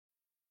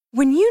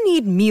When you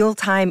need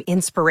mealtime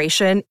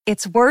inspiration,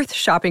 it's worth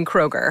shopping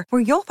Kroger,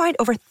 where you'll find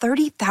over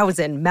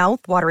 30,000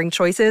 mouth-watering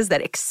choices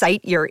that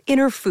excite your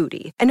inner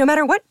foodie. And no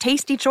matter what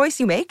tasty choice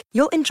you make,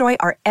 you'll enjoy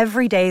our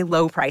everyday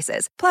low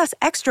prices, plus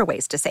extra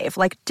ways to save,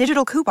 like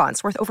digital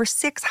coupons worth over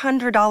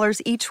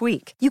 $600 each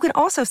week. You can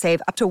also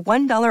save up to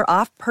 $1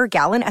 off per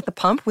gallon at the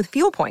pump with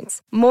fuel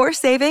points. More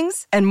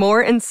savings and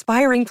more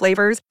inspiring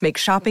flavors make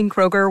shopping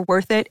Kroger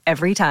worth it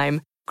every time.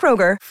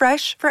 Kroger,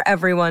 fresh for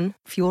everyone.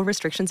 Fuel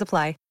restrictions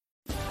apply.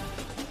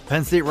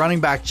 Penn State running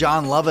back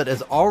John Lovett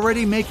is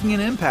already making an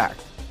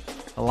impact.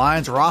 The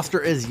Lions roster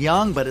is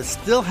young, but it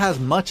still has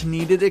much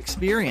needed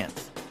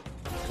experience.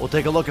 We'll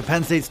take a look at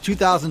Penn State's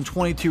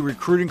 2022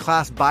 recruiting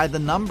class by the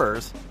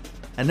numbers.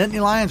 And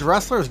Nittany Lions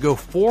wrestlers go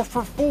 4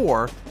 for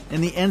 4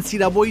 in the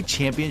NCAA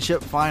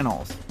Championship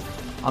Finals.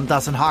 I'm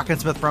Dustin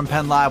Hawkinsmith from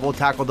Penn Live. We'll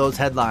tackle those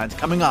headlines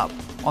coming up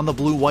on the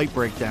Blue White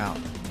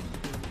Breakdown.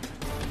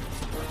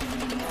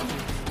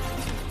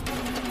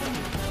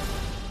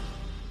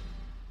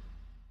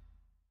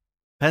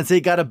 Penn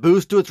State got a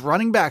boost to its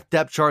running back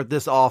depth chart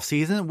this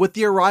offseason with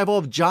the arrival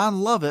of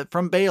John Lovett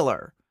from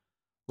Baylor.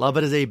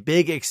 Lovett is a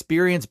big,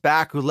 experienced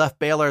back who left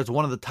Baylor as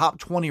one of the top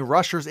 20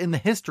 rushers in the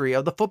history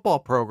of the football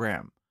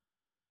program.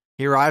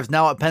 He arrives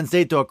now at Penn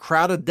State to a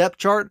crowded depth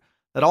chart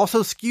that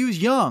also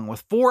skews young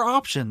with 4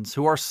 options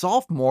who are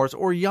sophomores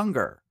or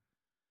younger.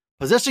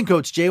 Position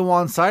coach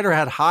Jaywan Sider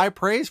had high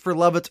praise for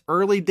Lovett's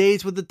early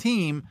days with the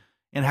team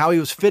and how he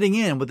was fitting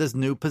in with his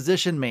new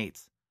position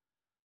mates.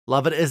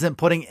 Lovett isn't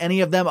putting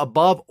any of them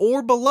above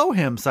or below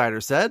him,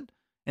 Sider said,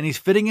 and he's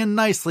fitting in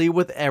nicely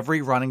with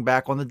every running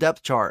back on the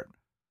depth chart.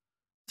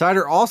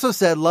 Sider also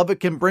said Lovett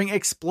can bring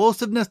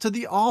explosiveness to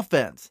the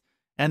offense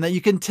and that you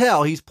can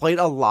tell he's played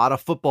a lot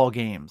of football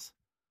games.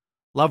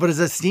 Lovett is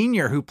a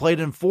senior who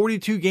played in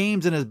 42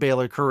 games in his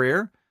Baylor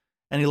career,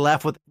 and he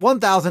left with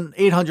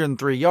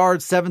 1,803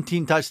 yards,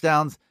 17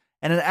 touchdowns,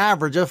 and an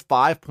average of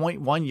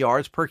 5.1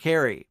 yards per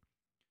carry.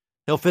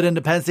 He'll fit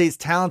into Penn State's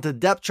talented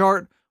depth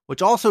chart,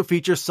 which also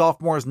features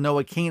sophomores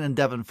Noah Cain and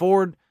Devin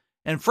Ford,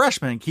 and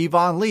freshmen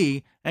Kevon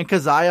Lee and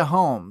Keziah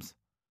Holmes.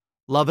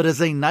 Lovett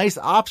is a nice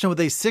option with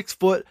a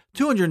 6-foot,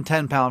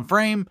 210-pound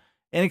frame,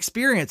 and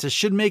experience that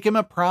should make him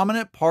a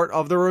prominent part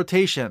of the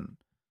rotation.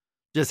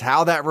 Just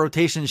how that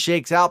rotation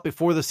shakes out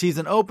before the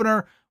season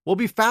opener will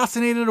be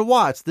fascinating to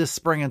watch this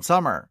spring and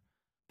summer.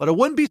 But it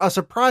wouldn't be a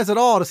surprise at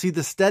all to see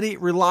the steady,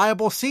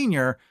 reliable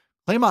senior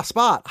claim a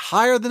spot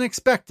higher than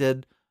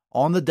expected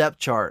on the depth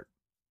chart.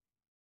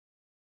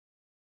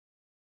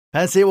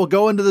 Penn State will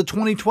go into the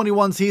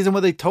 2021 season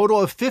with a total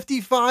of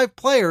 55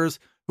 players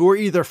who are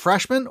either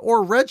freshmen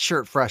or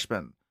redshirt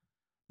freshmen.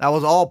 That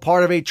was all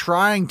part of a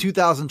trying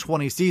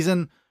 2020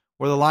 season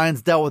where the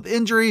Lions dealt with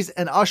injuries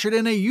and ushered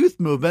in a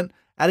youth movement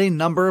at a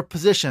number of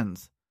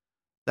positions.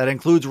 That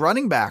includes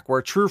running back,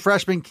 where true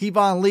freshmen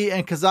Kevon Lee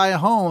and Keziah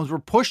Holmes were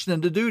pushed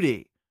into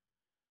duty.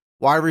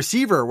 Wide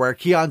receiver, where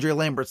Keandre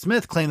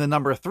Lambert-Smith claimed the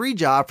number 3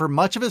 job for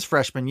much of his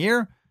freshman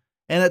year.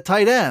 And at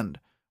tight end,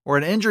 where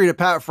an injury to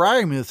Pat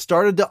Fryermuth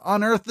started to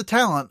unearth the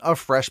talent of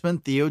freshman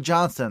Theo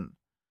Johnson.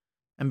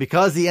 And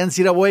because the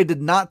NCAA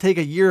did not take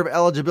a year of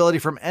eligibility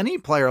from any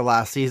player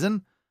last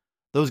season,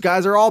 those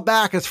guys are all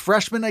back as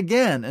freshmen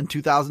again in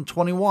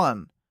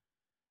 2021.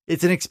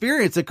 It's an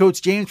experience that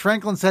Coach James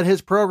Franklin said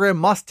his program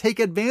must take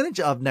advantage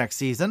of next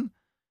season,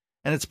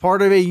 and it's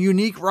part of a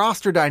unique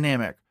roster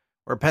dynamic,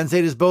 where Penn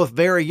State is both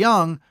very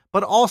young,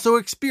 but also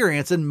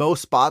experienced in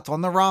most spots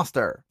on the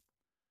roster.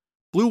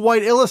 Blue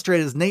White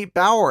Illustrated's Nate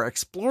Bauer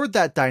explored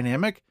that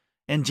dynamic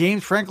and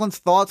James Franklin's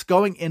thoughts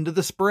going into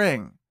the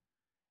spring.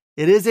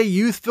 It is a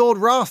youth-filled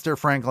roster,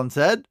 Franklin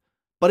said,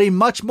 but a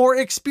much more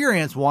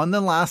experienced one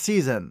than last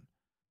season.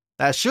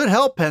 That should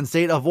help Penn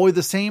State avoid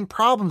the same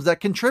problems that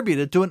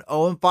contributed to an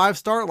 0-5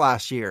 start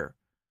last year.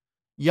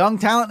 Young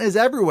talent is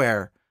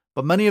everywhere,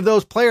 but many of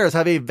those players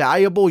have a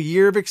valuable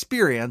year of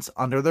experience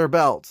under their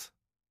belts.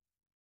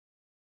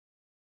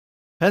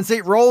 Penn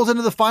State rolls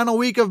into the final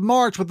week of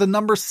March with the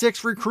number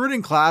 6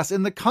 recruiting class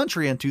in the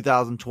country in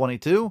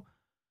 2022.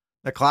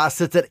 The class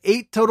sits at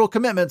 8 total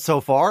commitments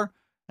so far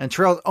and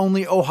trails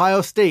only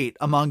Ohio State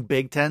among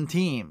Big Ten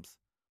teams.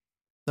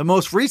 The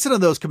most recent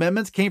of those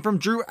commitments came from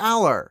Drew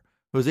Aller,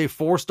 who's a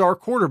 4-star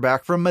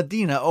quarterback from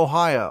Medina,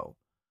 Ohio.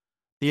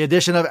 The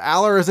addition of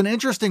Aller is an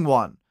interesting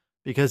one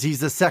because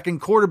he's the second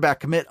quarterback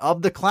commit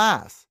of the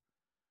class.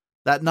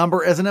 That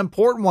number is an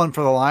important one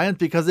for the Lions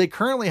because they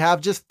currently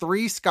have just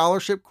 3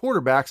 scholarship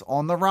quarterbacks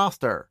on the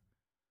roster.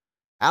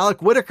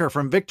 Alec Whitaker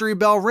from Victory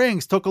Bell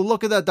Rings took a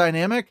look at that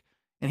dynamic,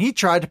 and he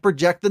tried to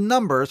project the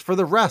numbers for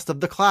the rest of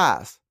the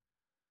class.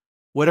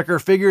 Whitaker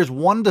figures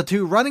 1 to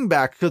 2 running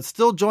backs could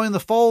still join the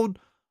fold,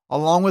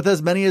 along with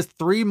as many as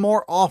 3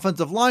 more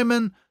offensive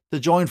linemen to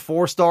join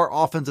 4-star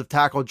offensive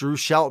tackle Drew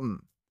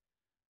Shelton.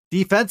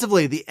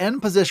 Defensively, the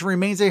end position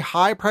remains a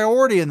high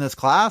priority in this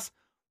class,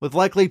 with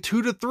likely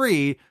 2 to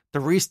 3 to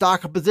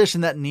restock a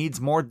position that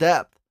needs more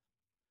depth.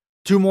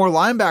 2 more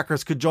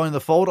linebackers could join the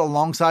fold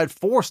alongside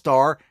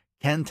 4-star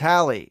Ken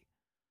Talley.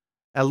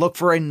 And look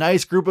for a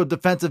nice group of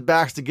defensive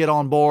backs to get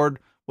on board,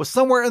 with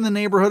somewhere in the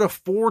neighborhood of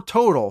 4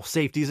 total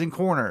safeties and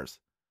corners.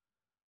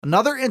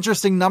 Another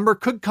interesting number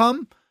could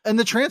come in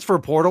the transfer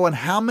portal and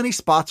how many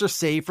spots are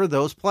saved for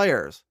those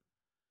players.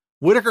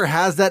 Whitaker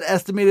has that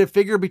estimated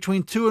figure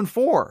between 2 and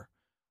 4,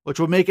 which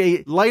would make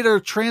a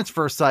lighter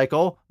transfer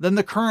cycle than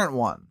the current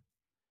one.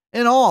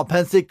 In all,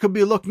 Penn State could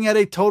be looking at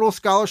a total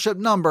scholarship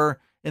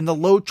number in the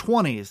low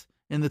 20s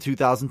in the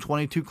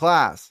 2022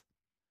 class.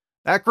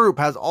 That group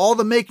has all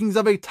the makings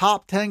of a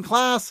top 10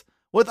 class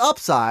with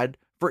upside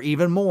for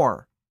even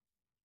more.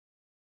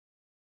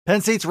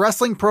 Penn State's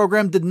wrestling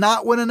program did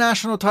not win a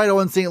national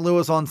title in St.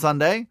 Louis on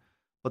Sunday,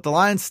 but the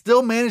Lions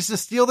still managed to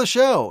steal the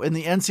show in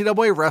the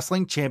NCAA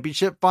Wrestling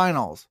Championship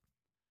Finals.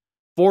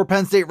 4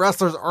 Penn State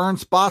wrestlers earned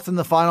spots in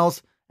the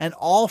finals, and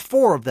all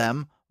 4 of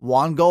them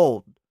won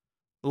gold.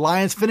 The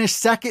Lions finished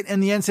second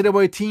in the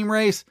NCAA team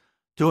race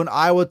to an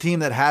Iowa team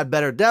that had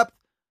better depth,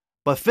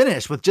 but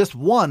finished with just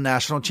 1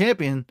 national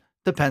champion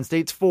to Penn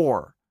State's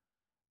 4.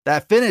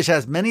 That finish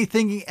has many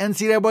thinking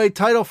NCAA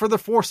title for the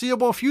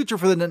foreseeable future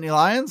for the Nittany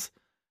Lions,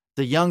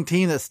 the young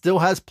team that still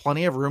has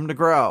plenty of room to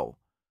grow.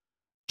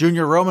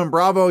 Junior Roman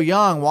Bravo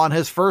Young won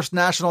his first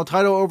national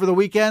title over the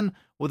weekend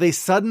with a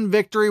sudden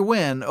victory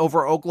win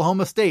over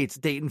Oklahoma State's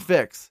Dayton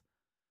Fix.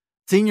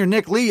 Senior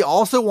Nick Lee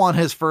also won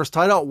his first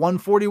title at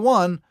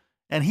 141,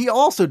 and he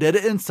also did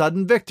it in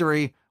sudden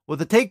victory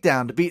with a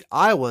takedown to beat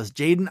Iowa's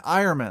Jaden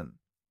Ironman.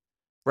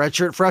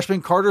 Redshirt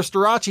freshman Carter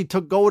Starachi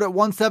took gold at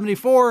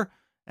 174,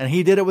 and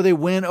he did it with a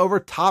win over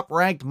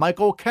top-ranked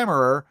Michael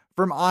Kemmerer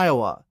from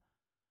Iowa.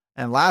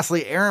 And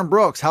lastly, Aaron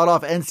Brooks held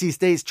off NC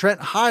State's Trent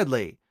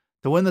Hidley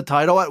to win the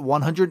title at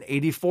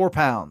 184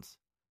 pounds.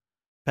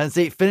 Penn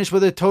State finished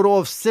with a total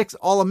of 6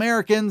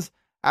 All-Americans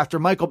after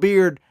Michael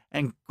Beard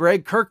and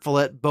Greg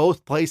Kirkfollett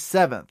both placed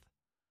 7th.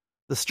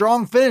 The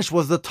strong finish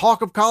was the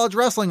talk of college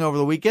wrestling over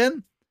the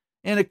weekend,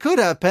 and it could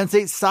have Penn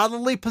State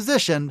solidly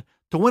positioned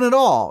to win it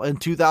all in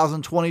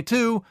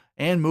 2022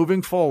 and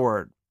moving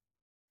forward.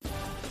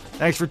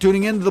 Thanks for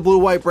tuning in to the Blue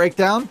White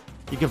Breakdown.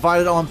 You can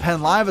find it on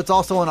Penn Live. It's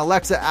also on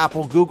Alexa,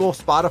 Apple, Google,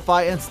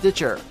 Spotify, and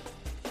Stitcher.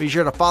 Be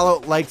sure to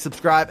follow, like,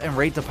 subscribe, and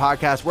rate the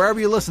podcast wherever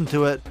you listen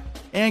to it,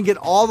 and get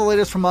all the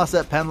latest from us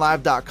at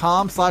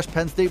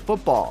PennLive.com/Penn State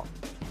Football.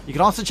 You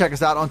can also check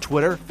us out on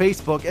Twitter,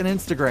 Facebook, and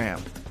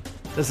Instagram.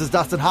 This is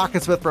Dustin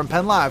Hawkinsmith from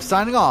Penn Live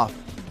signing off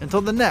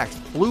until the next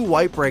Blue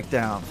White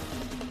Breakdown.